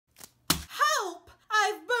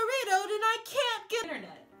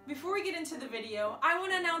we get into the video, I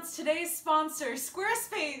want to announce today's sponsor,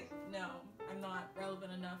 Squarespace. No, I'm not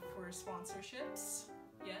relevant enough for sponsorships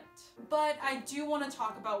yet. But I do want to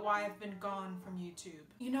talk about why I've been gone from YouTube.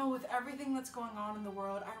 You know, with everything that's going on in the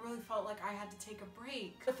world, I really felt like I had to take a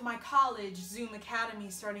break. With my college, Zoom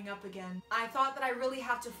Academy starting up again, I thought that I really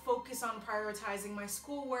have to focus on prioritizing my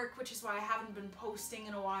schoolwork, which is why I haven't been posting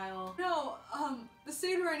in a while. No, the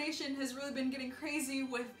state of our nation has really been getting crazy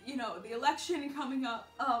with, you know, the election coming up.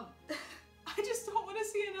 I just don't want to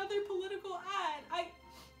see another political ad.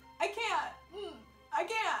 I can't. I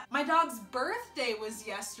can't. My dog's birthday was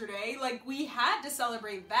yesterday. Like, we had to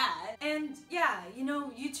celebrate that. And yeah, you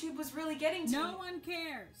know, YouTube was really getting to me. No one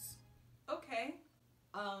cares. Okay.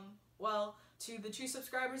 Well, to the true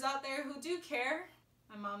subscribers out there who do care,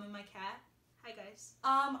 my mom and my cat. Hi guys.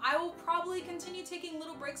 I will probably continue taking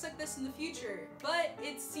little breaks like this in the future, but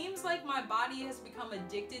it seems like my body has become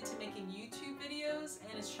addicted to making YouTube videos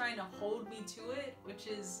and is trying to hold me to it, which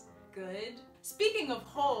is good. Speaking of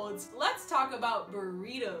holds, let's talk about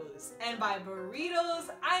burritos. And by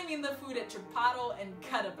burritos, I mean the food at Chipotle and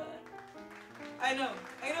Qdoba. I know,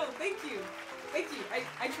 thank you. I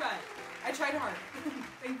tried hard.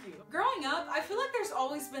 Thank you. Growing up, I feel like there's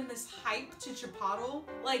always been this hype to Chipotle.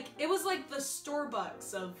 Like, it was like the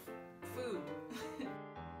Starbucks of food.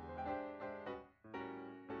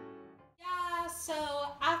 So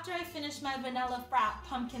after I finish my vanilla frap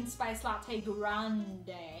pumpkin spice latte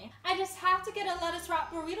grande, I just have to get a lettuce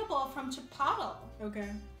wrap burrito bowl from Chipotle. Okay.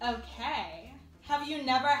 Okay. Have you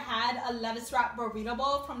never had a lettuce wrap burrito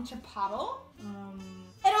bowl from Chipotle?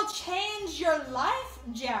 It'll change your life,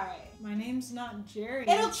 Jerry. My name's not Jerry.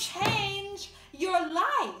 It'll change your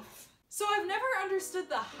life. So I've never understood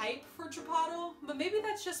the hype for Chipotle, but maybe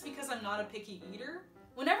that's just because I'm not a picky eater.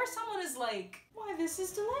 Whenever someone is like, "Why, this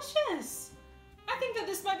is delicious. I think that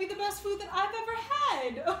this might be the best food that I've ever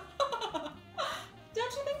had."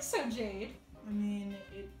 Don't you think so, Jade? I mean,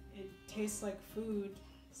 it tastes like food,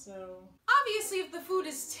 so... Obviously, if the food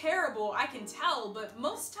is terrible, I can tell, but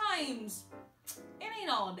most times, it ain't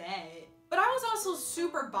all that. But I was also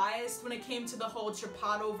super biased when it came to the whole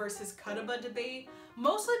Chipotle versus Qdoba debate,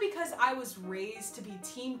 mostly because I was raised to be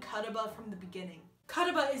Team Qdoba from the beginning.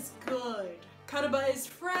 Qdoba is good. Qdoba is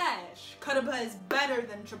fresh. Qdoba is better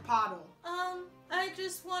than Chipotle. I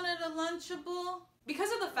just wanted a Lunchable.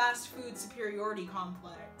 Because of the fast food superiority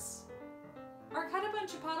complex. Are Qdoba and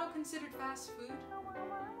Chipotle considered fast food?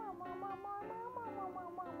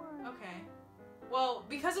 Okay. Well,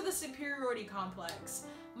 because of the superiority complex,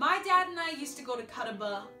 my dad and I used to go to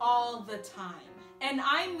Qdoba all the time. And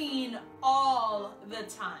I mean all the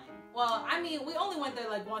time. Well, I mean, we only went there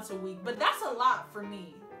like once a week, but that's a lot for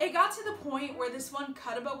me. It got to the point where this one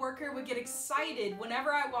Qdoba worker would get excited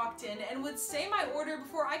whenever I walked in and would say my order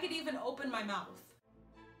before I could even open my mouth.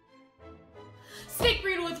 Steak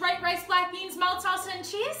burrito with white rice, black beans, mild salsa, and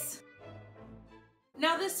cheese?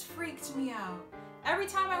 Now this freaked me out. Every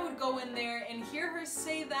time I would go in there and hear her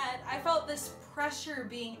say that, I felt this pressure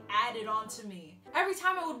being added onto me. Every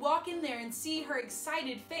time I would walk in there and see her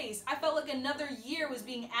excited face, I felt like another year was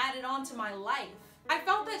being added onto my life. I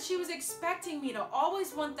felt that she was expecting me to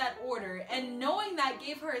always want that order, and knowing that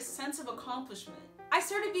gave her a sense of accomplishment. I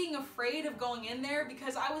started being afraid of going in there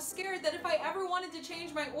because I was scared that if I ever wanted to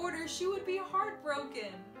change my order, she would be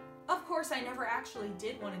heartbroken. Of course, I never actually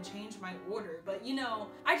did want to change my order, but you know,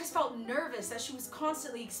 I just felt nervous that she was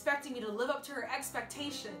constantly expecting me to live up to her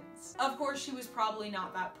expectations. Of course, she was probably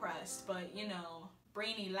not that pressed, but you know,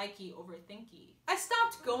 brainy, likey, overthinky. I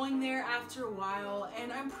stopped going there after a while,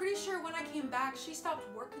 and I'm pretty sure when I came back, she stopped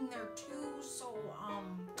working there too, so,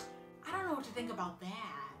 I don't know what to think about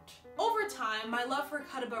that. Over time, my love for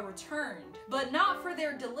Qdoba returned, but not for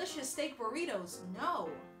their delicious steak burritos, no.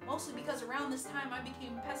 Mostly because around this time I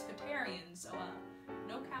became pescatarian, so,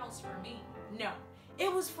 no cows for me. No,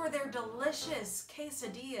 it was for their delicious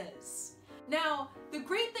quesadillas. Now, the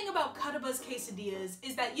great thing about Qdoba's quesadillas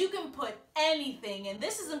is that you can put anything, and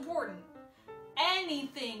this is important,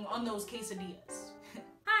 anything on those quesadillas.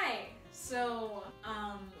 Hi, so,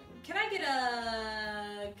 can I get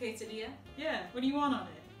a quesadilla? Yeah, what do you want on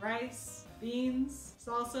it? Rice, beans,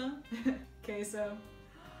 salsa, queso.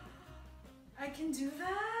 I can do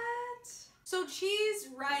that? So cheese,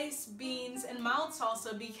 rice, beans, and mild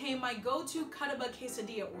salsa became my go-to Qdoba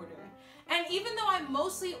quesadilla order. And even though I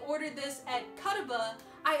mostly ordered this at Qdoba,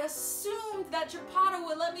 I assumed that Chipotle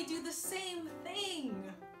would let me do the same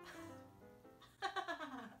thing.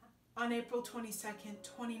 On April 22nd,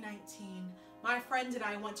 2019, my friend and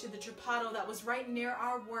I went to the Chipotle that was right near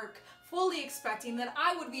our work, fully expecting that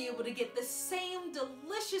I would be able to get the same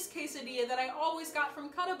delicious quesadilla that I always got from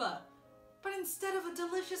Qdoba. But instead of a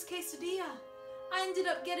delicious quesadilla, I ended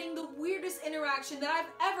up getting the weirdest interaction that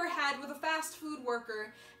I've ever had with a fast food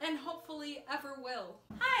worker, and hopefully ever will.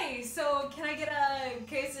 Hi, so can I get a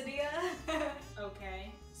quesadilla?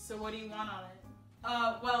 Okay, so what do you want on it?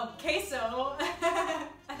 Well, queso.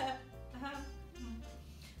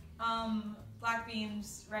 Black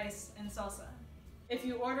beans, rice, and salsa. If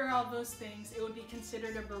you order all those things, it would be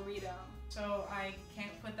considered a burrito. So I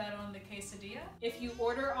can't put that on the quesadilla? If you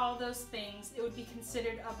order all those things, it would be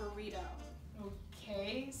considered a burrito.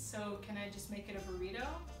 Okay, so can I just make it a burrito?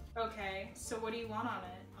 Okay, so what do you want on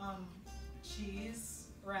it? Cheese,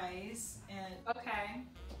 rice, and... Okay.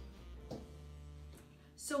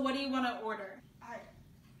 So what do you want to order?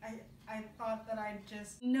 I thought that I'd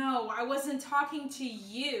just... No, I wasn't talking to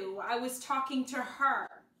you. I was talking to her.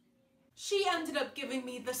 She ended up giving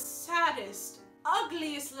me the saddest,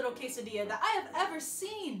 ugliest little quesadilla that I have ever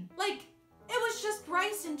seen. Like, it was just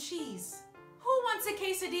rice and cheese. Who wants a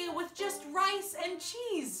quesadilla with just rice and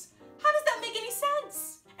cheese? How does that make any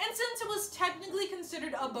sense? And since it was technically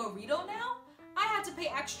considered a burrito now, I had to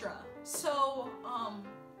pay extra. So,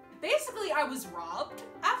 basically I was robbed.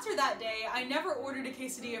 After that day, I never ordered a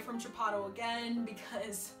quesadilla from Chipotle again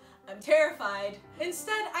because I'm terrified.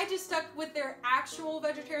 Instead, I just stuck with their actual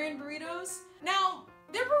vegetarian burritos. Now,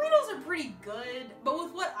 their burritos are pretty good, but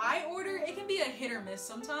with what I order, it can be a hit or miss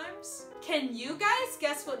sometimes. Can you guys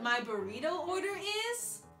guess what my burrito order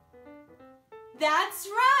is? That's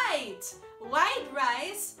right! White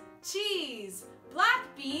rice, cheese, black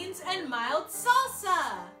beans, and mild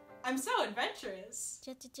salsa. I'm so adventurous.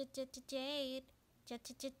 Jade.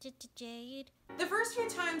 The first few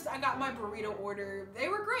times I got my burrito order, they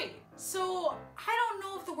were great. So I don't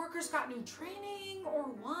know if the workers got new training or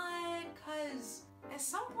what, cause at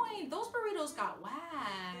some point those burritos got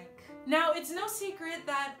whack. Now it's no secret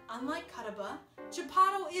that unlike Qdoba,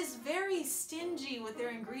 Chipotle is very stingy with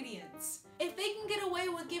their ingredients. If they can get away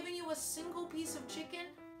with giving you a single piece of chicken,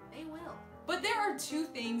 they will. But there are two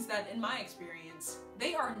things that, in my experience,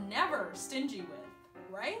 they are never stingy with: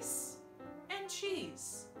 rice and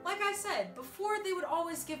cheese. Like I said, before they would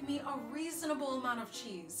always give me a reasonable amount of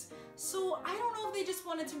cheese. So I don't know if they just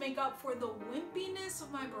wanted to make up for the wimpiness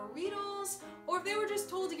of my burritos, or if they were just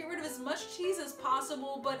told to get rid of as much cheese as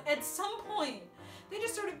possible, but at some point, they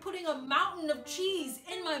just started putting a mountain of cheese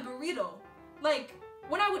in my burrito. Like,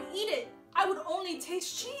 when I would eat it, I would only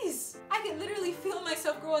taste cheese. I could literally feel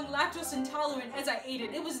myself growing lactose intolerant as I ate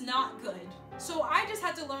it. It was not good. So I just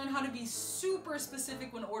had to learn how to be super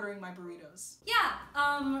specific when ordering my burritos.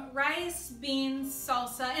 Yeah, rice, beans,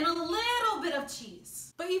 salsa, and a little bit of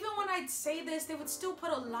cheese. But even when I'd say this, they would still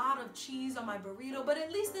put a lot of cheese on my burrito, but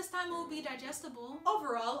at least this time it would be digestible.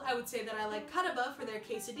 Overall, I would say that I like Qdoba for their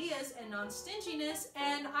quesadillas and non-stinginess,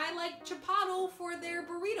 and I like Chipotle for their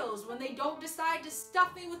burritos when they don't decide to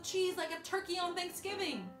stuff me with cheese like a turkey on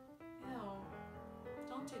Thanksgiving. Ew,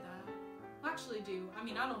 don't do that. Actually do. I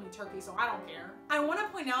mean, I don't eat turkey, so I don't care. I want to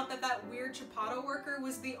point out that that weird Chipotle worker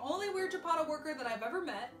was the only weird Chipotle worker that I've ever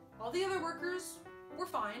met. All the other workers were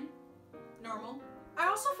fine. Normal. I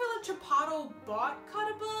also feel like Chipotle bought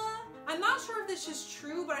Qdoba. I'm not sure if this is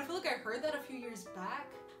true, but I feel like I heard that a few years back.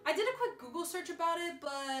 I did a quick Google search about it,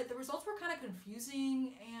 but the results were kind of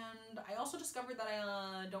confusing, and I also discovered that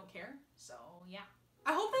I don't care, so yeah.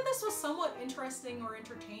 I hope that this was somewhat interesting or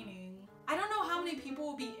entertaining. I don't know how many people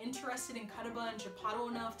will be interested in Qdoba and Chipotle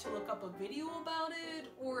enough to look up a video about it,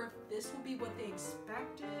 or if this will be what they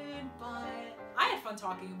expected, but I had fun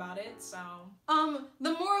talking about it, so.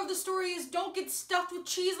 The moral of the story is don't get stuffed with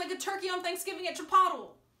cheese like a turkey on Thanksgiving at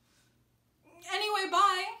Chipotle. Anyway,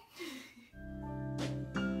 bye.